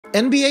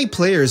NBA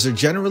players are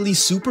generally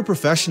super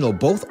professional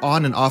both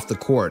on and off the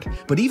court,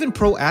 but even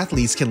pro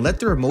athletes can let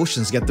their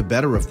emotions get the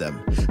better of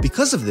them.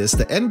 Because of this,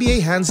 the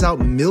NBA hands out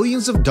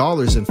millions of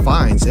dollars in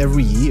fines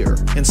every year,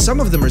 and some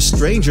of them are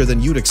stranger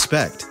than you'd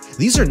expect.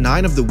 These are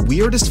 9 of the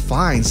weirdest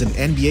fines in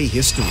NBA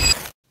history.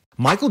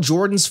 Michael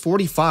Jordan's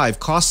 45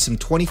 costs him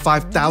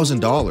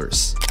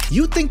 $25,000.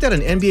 You'd think that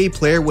an NBA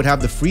player would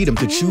have the freedom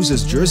to choose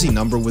his jersey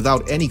number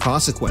without any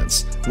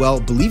consequence.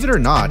 Well, believe it or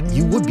not,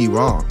 you would be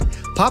wrong.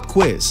 Pop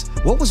quiz: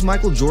 what was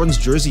Michael Jordan's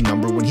jersey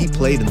number when he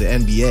played in the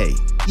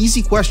NBA?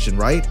 Easy question,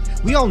 right?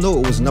 We all know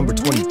it was number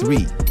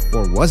 23.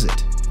 Or was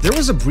it? There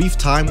was a brief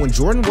time when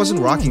Jordan wasn't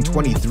rocking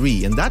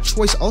 23, and that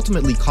choice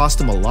ultimately cost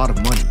him a lot of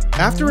money.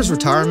 After his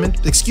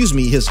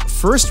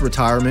first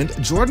retirement,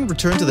 Jordan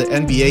returned to the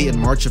NBA in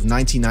March of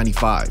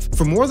 1995.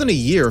 For more than a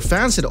year,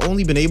 fans had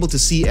only been able to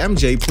see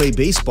MJ play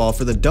baseball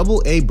for the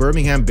AA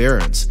Birmingham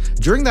Barons.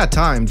 During that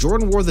time,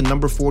 Jordan wore the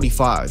number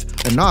 45,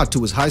 a nod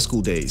to his high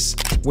school days.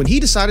 When he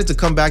decided to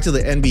come back to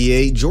the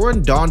NBA,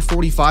 Jordan donned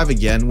 45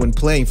 again when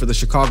playing for the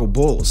Chicago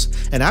Bulls.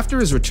 And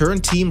after his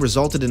return team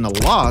resulted in a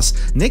loss,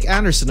 Nick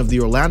Anderson of the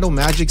Orlando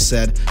Magic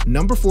said,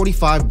 "Number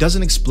 45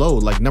 doesn't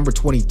explode like number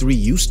 23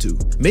 used to."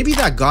 Maybe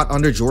that got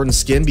under Jordan's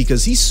skin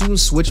because he soon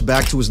switched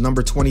back to his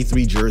number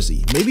 23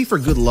 jersey, maybe for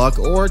good luck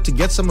or to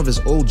get some of his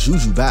old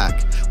juju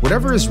back.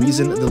 Whatever his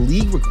reason, the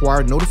league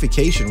required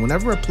notification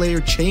whenever a player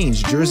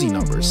changed jersey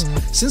numbers.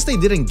 Since they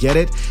didn't get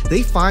it,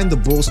 they fined the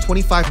Bulls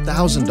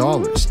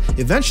 $25,000.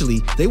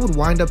 Eventually, they would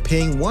wind up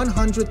paying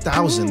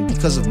 $100,000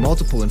 because of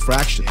multiple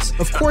infractions.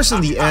 Of course,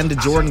 in the end,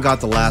 Jordan got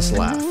the last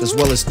laugh, as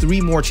well as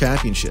 3 more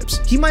championships.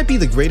 He might be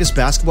the greatest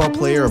basketball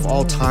player of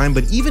all time,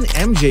 but even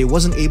MJ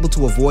wasn't able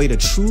to avoid a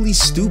truly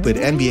stupid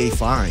NBA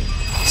fine.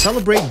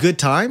 Celebrate good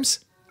times?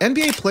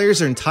 NBA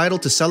players are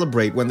entitled to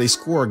celebrate when they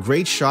score a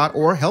great shot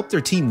or help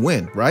their team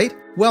win, right?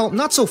 Well,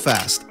 not so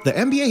fast. The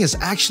NBA has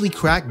actually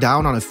cracked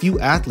down on a few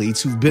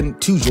athletes who've been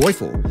too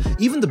joyful.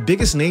 Even the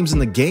biggest names in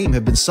the game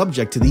have been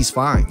subject to these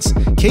fines.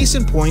 Case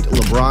in point,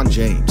 LeBron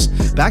James.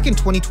 Back in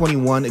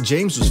 2021,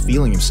 James was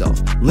feeling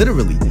himself.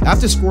 Literally,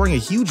 after scoring a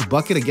huge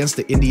bucket against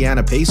the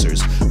Indiana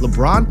Pacers,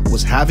 LeBron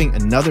was having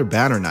another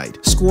banner night,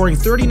 scoring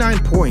 39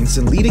 points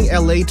and leading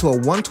LA to a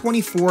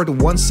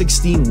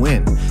 124-116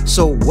 win.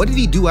 So what did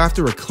he do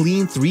after a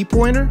clean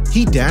three-pointer?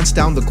 He danced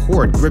down the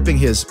court gripping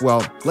his,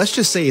 well, let's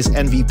just say his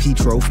MVP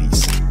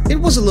trophies. It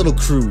was a little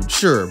crude,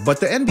 sure, but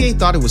the NBA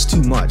thought it was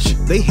too much.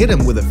 They hit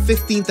him with a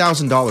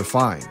 $15,000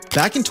 fine.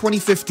 Back in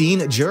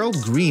 2015,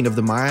 Gerald Green of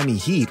the Miami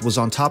Heat was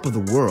on top of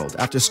the world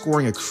after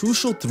scoring a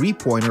crucial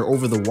three-pointer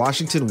over the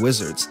Washington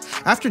Wizards.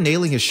 After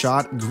nailing his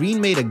shot, Green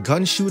made a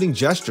gun-shooting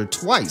gesture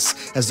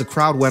twice as the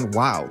crowd went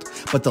wild.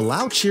 But the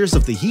loud cheers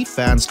of the Heat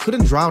fans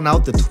couldn't drown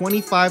out the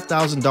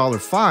 $25,000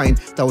 fine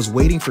that was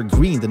waiting for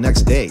Green the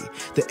next day.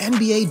 The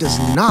NBA does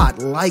not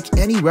like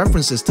any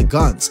references to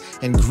guns,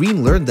 and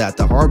Green learned that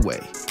the hard way.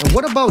 And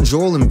what about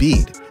Joel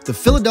Embiid? The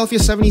Philadelphia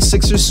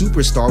 76ers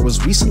superstar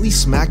was recently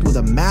smacked with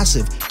a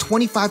massive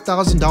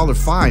 $25,000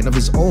 fine of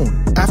his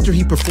own after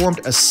he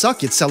performed a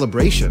suck-it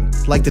celebration,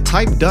 like the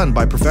type done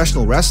by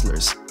professional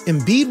wrestlers.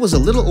 Embiid was a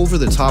little over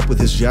the top with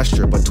his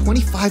gesture, but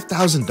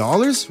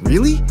 $25,000?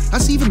 Really?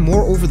 That's even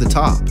more over the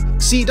top.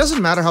 See, it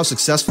doesn't matter how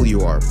successful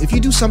you are. If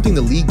you do something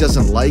the league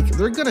doesn't like,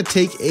 they're gonna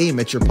take aim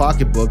at your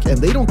pocketbook and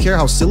they don't care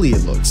how silly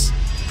it looks.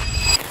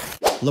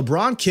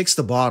 LeBron kicks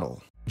the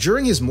bottle.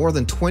 During his more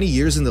than 20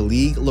 years in the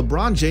league,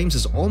 LeBron James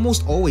has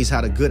almost always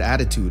had a good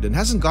attitude and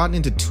hasn't gotten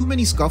into too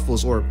many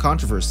scuffles or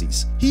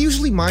controversies. He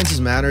usually minds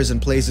his manners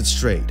and plays it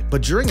straight,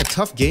 but during a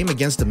tough game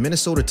against the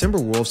Minnesota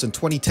Timberwolves in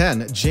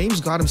 2010, James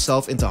got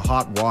himself into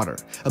hot water.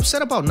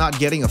 Upset about not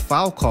getting a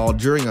foul call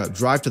during a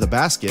drive to the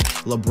basket,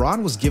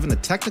 LeBron was given a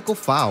technical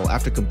foul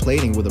after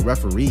complaining with a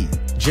referee.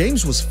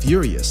 James was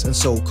furious, and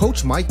so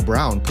Coach Mike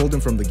Brown pulled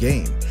him from the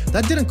game.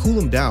 That didn't cool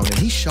him down, and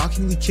he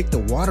shockingly kicked a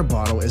water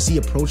bottle as he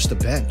approached the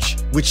bench,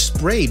 which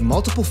sprayed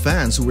multiple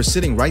fans who were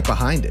sitting right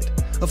behind it.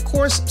 Of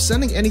course,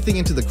 sending anything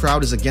into the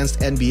crowd is against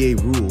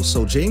NBA rules,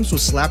 so James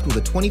was slapped with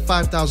a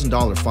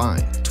 $25,000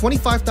 fine.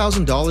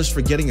 $25,000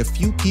 for getting a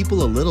few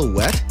people a little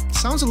wet?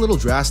 Sounds a little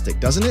drastic,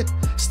 doesn't it?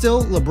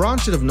 Still, LeBron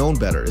should have known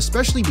better,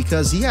 especially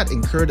because he had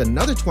incurred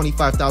another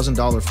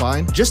 $25,000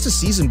 fine just a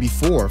season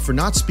before for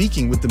not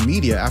speaking with the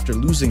media after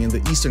losing in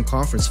the Eastern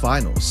Conference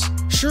Finals.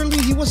 Surely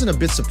he wasn't a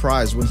bit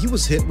surprised when he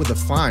was hit with a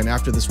fine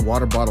after this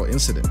water bottle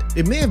incident.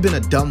 It may have been a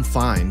dumb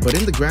fine, but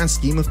in the grand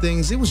scheme of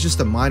things, it was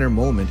just a minor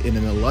moment in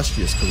an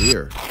illustrious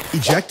career.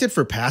 Ejected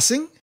for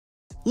passing?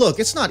 Look,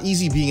 it's not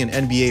easy being an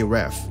NBA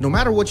ref. No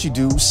matter what you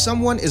do,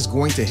 someone is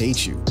going to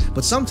hate you.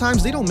 But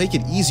sometimes they don't make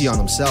it easy on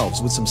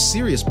themselves with some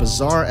serious,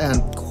 bizarre,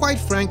 and quite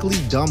frankly,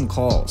 dumb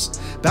calls.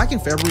 Back in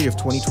February of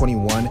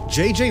 2021,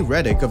 JJ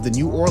Redick of the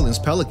New Orleans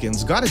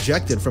Pelicans got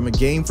ejected from a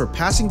game for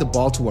passing the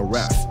ball to a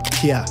ref.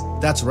 Yeah,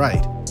 that's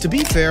right. To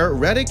be fair,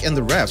 Redick and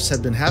the refs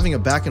had been having a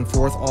back and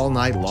forth all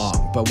night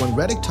long, but when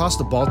Redick tossed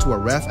the ball to a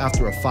ref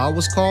after a foul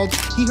was called,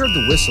 he heard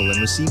the whistle and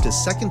received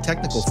his second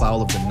technical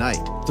foul of the night.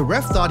 The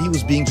ref thought he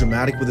was being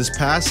dramatic with his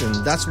pass, and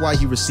that's why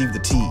he received the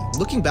T.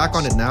 Looking back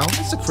on it now,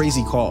 it's a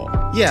crazy call.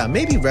 Yeah,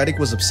 maybe Redick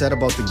was upset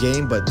about the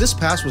game, but this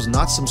pass was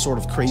not some sort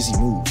of crazy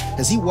move.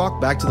 As he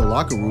walked back to the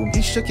locker room,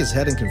 he shook his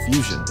head in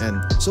confusion,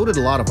 and so did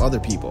a lot of other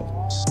people.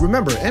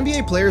 Remember,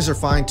 NBA players are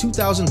fined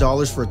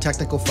 $2,000 for a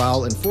technical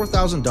foul and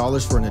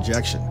 $4,000 for an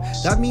ejection.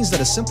 That means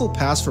that a simple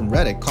pass from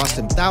Redick cost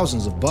him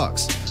thousands of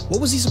bucks. What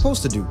was he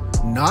supposed to do?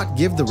 Not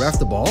give the ref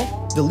the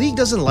ball? The league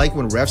doesn't like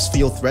when refs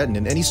feel threatened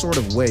in any sort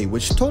of way,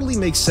 which totally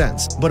makes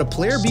sense. But a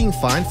player being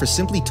fined for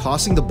simply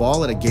tossing the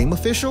ball at a game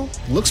official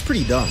looks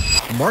pretty dumb.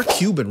 Mark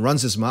Cuban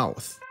runs his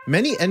mouth.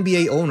 Many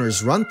NBA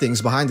owners run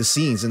things behind the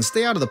scenes and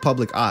stay out of the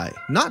public eye.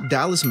 Not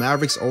Dallas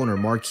Mavericks owner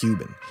Mark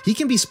Cuban. He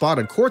can be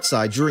spotted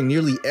courtside during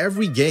nearly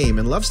every game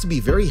and loves to be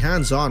very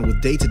hands-on with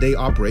day-to-day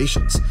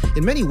operations.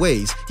 In many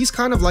ways, he's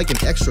kind of like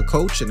an extra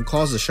coach and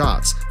calls the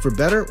shots, for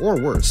better or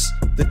worse.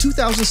 The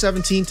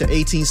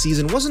 2017-18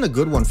 season wasn't a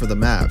good one for the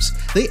Mavs.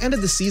 They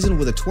ended the season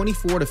with a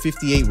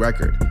 24-58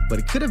 record, but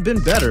it could have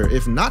been better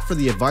if not for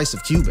the advice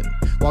of Cuban.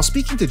 While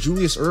speaking to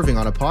Julius Erving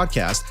on a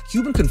podcast,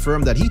 Cuban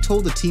confirmed that he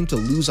told the team to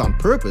lose on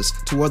purpose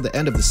toward the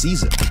end of the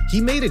season. He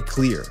made it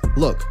clear,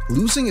 "Look,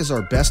 losing is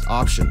our best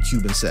option,"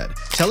 Cuban said,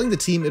 telling the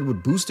team it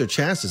would boost their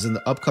chances in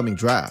the upcoming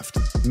draft.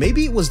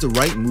 Maybe it was the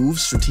right move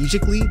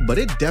strategically, but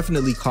it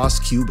definitely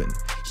cost Cuban.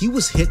 He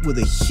was hit with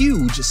a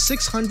huge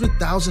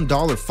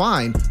 $600,000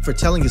 fine for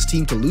telling his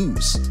team to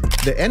lose.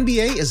 The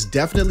NBA is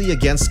definitely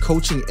against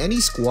coaching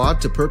any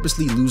squad to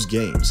purposely lose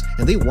games,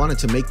 and they wanted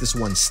to make this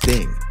one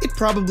sting. It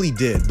probably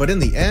did, but in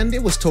the end,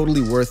 it was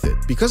totally worth it.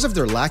 Because of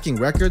their lacking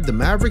record, the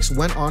Mavericks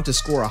went on to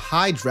score a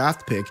high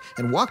draft pick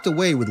and walked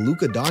away with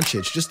Luka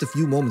Doncic just a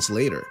few moments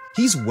later.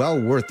 He's well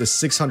worth the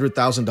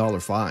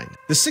 $600,000 fine.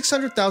 The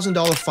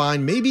 $600,000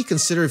 fine may be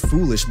considered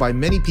foolish by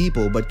many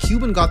people, but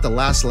Cuban got the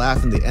last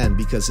laugh in the end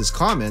because his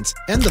comments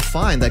and the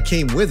fine that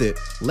came with it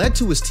led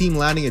to his team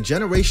landing a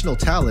generational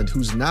talent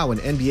who's now an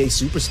NBA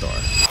superstar.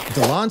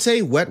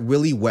 Delonte Wet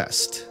Willy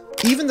West.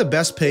 Even the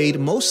best paid,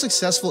 most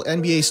successful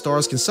NBA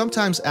stars can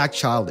sometimes act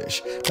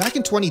childish. Back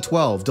in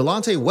 2012,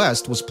 Delonte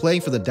West was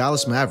playing for the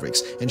Dallas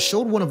Mavericks and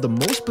showed one of the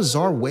most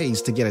bizarre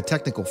ways to get a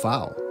technical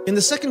foul. In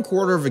the second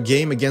quarter of a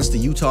game against the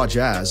Utah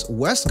Jazz,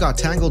 West got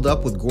tangled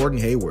up with Gordon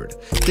Hayward.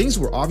 Things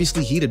were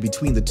obviously heated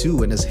between the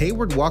two, and as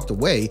Hayward walked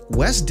away,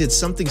 West did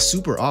something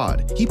super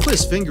odd. He put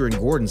his finger in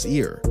Gordon's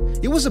ear.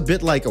 It was a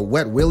bit like a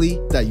wet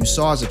willy that you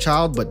saw as a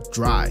child, but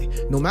dry.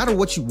 No matter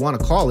what you want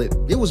to call it,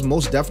 it was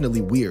most definitely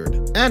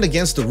weird. And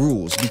against the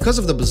rules, because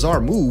of the bizarre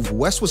move,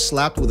 West was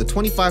slapped with a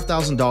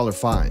 $25,000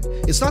 fine.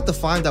 It's not the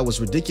fine that was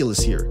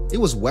ridiculous here, it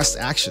was West's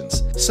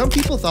actions. Some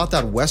people thought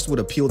that West would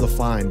appeal the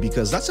fine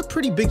because that's a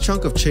pretty big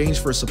chunk of change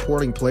for a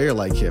supporting player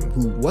like him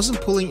who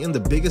wasn't pulling in the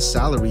biggest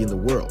salary in the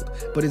world,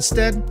 but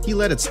instead he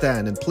let it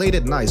stand and played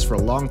it nice for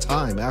a long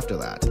time after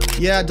that.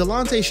 Yeah,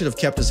 Delonte should have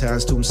kept his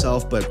hands to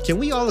himself, but can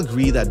we all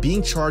agree that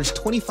being charged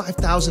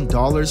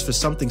 $25,000 for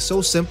something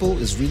so simple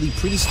is really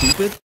pretty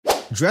stupid?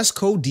 Dress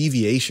code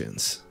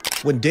deviations.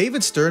 When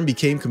David Stern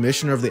became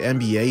commissioner of the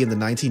NBA in the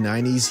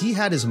 1990s, he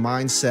had his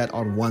mind set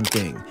on one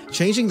thing: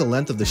 changing the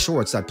length of the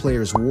shorts that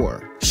players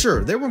wore.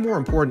 Sure, there were more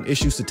important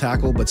issues to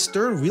tackle, but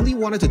Stern really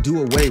wanted to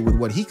do away with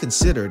what he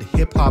considered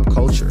hip-hop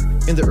culture.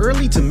 In the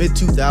early to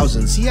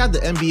mid-2000s, he had the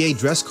NBA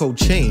dress code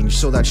changed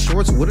so that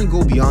shorts wouldn't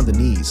go beyond the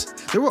knees.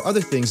 There were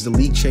other things the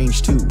league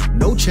changed too.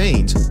 No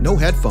chains, no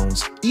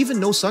headphones, even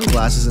no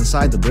sunglasses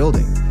inside the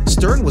building.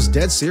 Stern was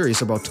dead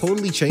serious about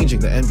totally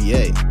changing the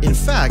NBA. In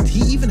fact, he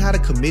even had a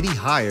committee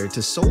hired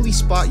to solely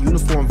spot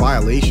uniform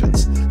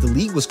violations. The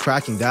league was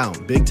cracking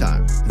down big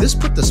time. This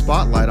put the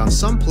spotlight on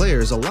some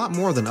players a lot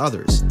more than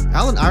others.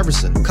 Allen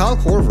Iverson, Kyle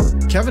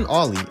Korver, Kevin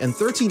Ollie, and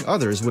 13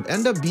 others would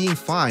end up being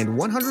fined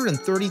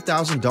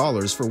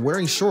 $130,000 for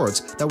wearing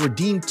shorts that were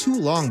deemed too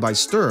long by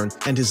Stern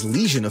and his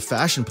legion of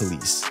fashion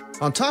police.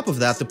 On top of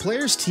that, the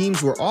players'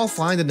 teams were all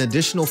fined an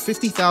additional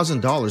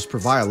 $50,000 per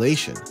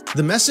violation.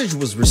 The message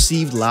was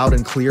received loud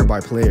and clear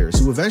by players,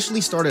 who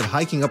eventually started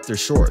hiking up their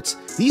shorts.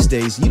 These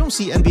days, you don't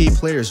see NBA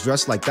players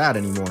dressed like that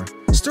anymore.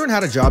 Stern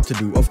had a job to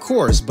do, of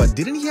course, but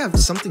didn't he have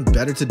something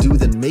better to do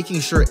than making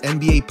sure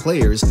NBA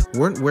players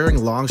weren't wearing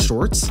long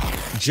shorts?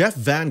 Jeff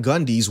Van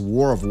Gundy's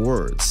War of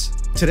Words.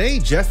 Today,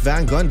 Jeff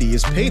Van Gundy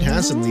is paid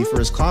handsomely for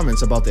his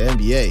comments about the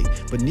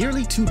NBA, but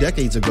nearly 2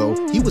 decades ago,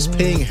 he was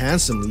paying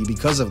handsomely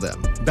because of them.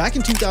 Back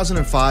in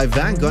 2005,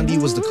 Van Gundy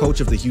was the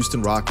coach of the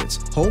Houston Rockets,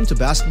 home to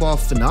basketball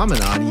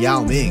phenomenon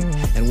Yao Ming,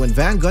 and when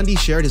Van Gundy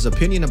shared his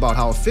opinion about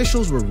how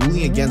officials were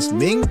ruling against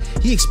Ming,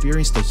 he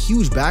experienced a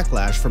huge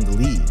backlash from the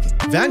league.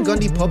 Van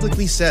Gundy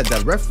publicly said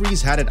that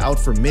referees had it out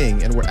for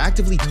Ming and were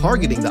actively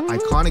targeting the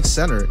iconic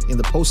center in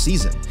the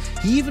postseason.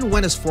 He even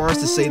went as far as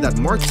to say that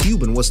Mark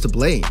Cuban was to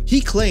blame.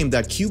 He claimed that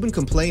that Cuban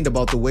complained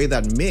about the way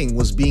that Ming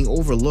was being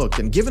overlooked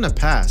and given a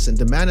pass and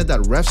demanded that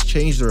refs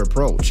change their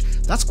approach.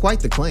 That's quite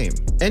the claim.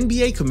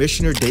 NBA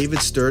Commissioner David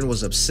Stern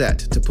was upset,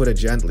 to put it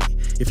gently.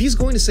 If he's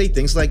going to say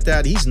things like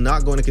that, he's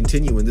not going to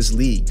continue in this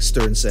league,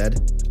 Stern said.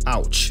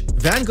 Ouch.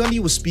 Van Gundy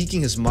was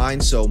speaking his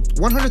mind, so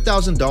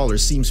 $100,000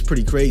 seems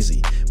pretty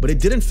crazy, but it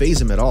didn't faze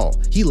him at all.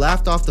 He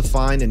laughed off the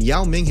fine, and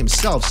Yao Ming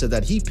himself said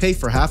that he'd pay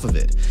for half of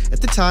it.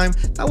 At the time,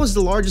 that was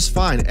the largest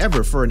fine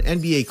ever for an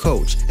NBA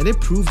coach, and it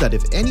proved that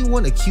if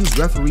anyone accused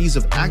referees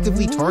of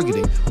actively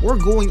targeting or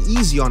going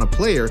easy on a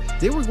player,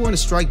 they were going to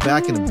strike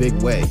back in a big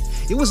way.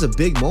 It was a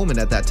big moment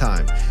at that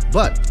time,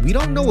 but we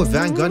don't know if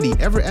Van Gundy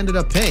ever ended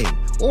up paying,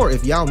 or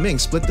if Yao Ming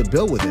split the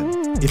bill with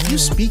him. If you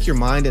speak your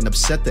mind and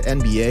upset the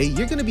NBA,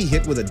 you're going to be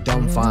hit with a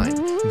dumb fine.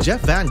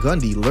 Jeff Van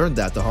Gundy learned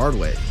that the hard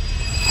way.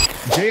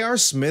 J.R.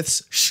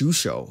 Smith's shoe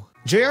show.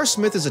 J.R.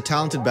 Smith is a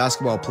talented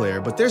basketball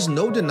player, but there's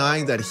no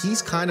denying that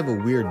he's kind of a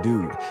weird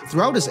dude.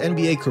 Throughout his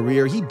NBA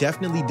career, he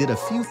definitely did a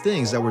few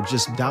things that were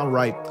just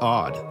downright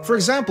odd. For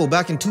example,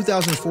 back in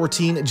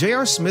 2014,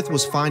 J.R. Smith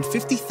was fined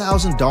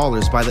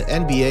 $50,000 by the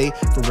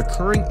NBA for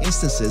recurring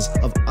instances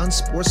of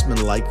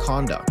unsportsmanlike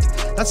conduct.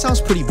 That sounds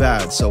pretty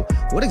bad, so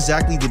what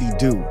exactly did he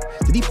do?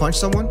 Did he punch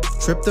someone?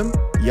 Trip them?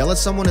 Yell at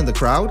someone in the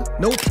crowd?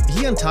 Nope,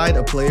 he untied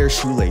a player's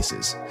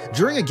shoelaces.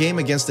 During a game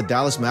against the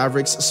Dallas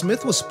Mavericks,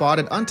 Smith was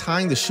spotted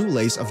untying the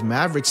shoelace of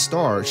Mavericks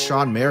star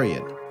Shawn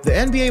Marion. The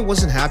NBA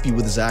wasn't happy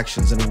with his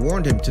actions and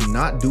warned him to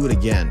not do it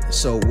again.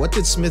 So what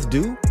did Smith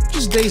do?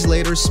 Just days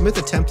later, Smith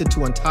attempted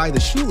to untie the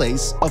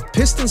shoelace of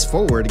Pistons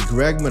forward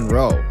Greg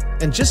Monroe.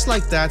 And just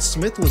like that,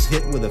 Smith was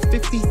hit with a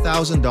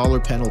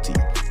 $50,000 penalty.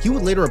 He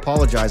would later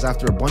apologize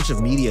after a bunch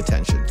of media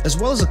attention, as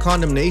well as a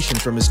condemnation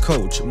from his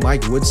coach,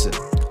 Mike Woodson.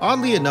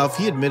 Oddly enough,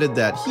 he admitted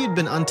that he had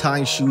been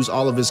untying shoes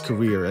all of his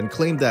career and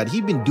claimed that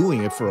he'd been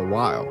doing it for a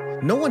while.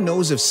 No one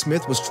knows if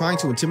Smith was trying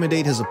to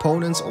intimidate his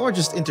opponents or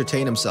just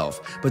entertain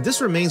himself, but this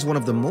remains one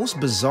of the most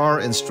bizarre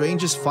and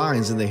strangest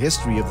fines in the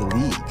history of the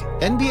league.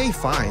 NBA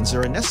fines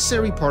are a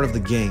necessary part of the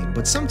game,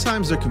 but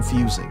sometimes they're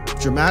confusing,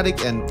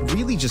 dramatic, and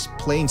really just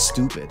plain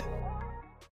stupid.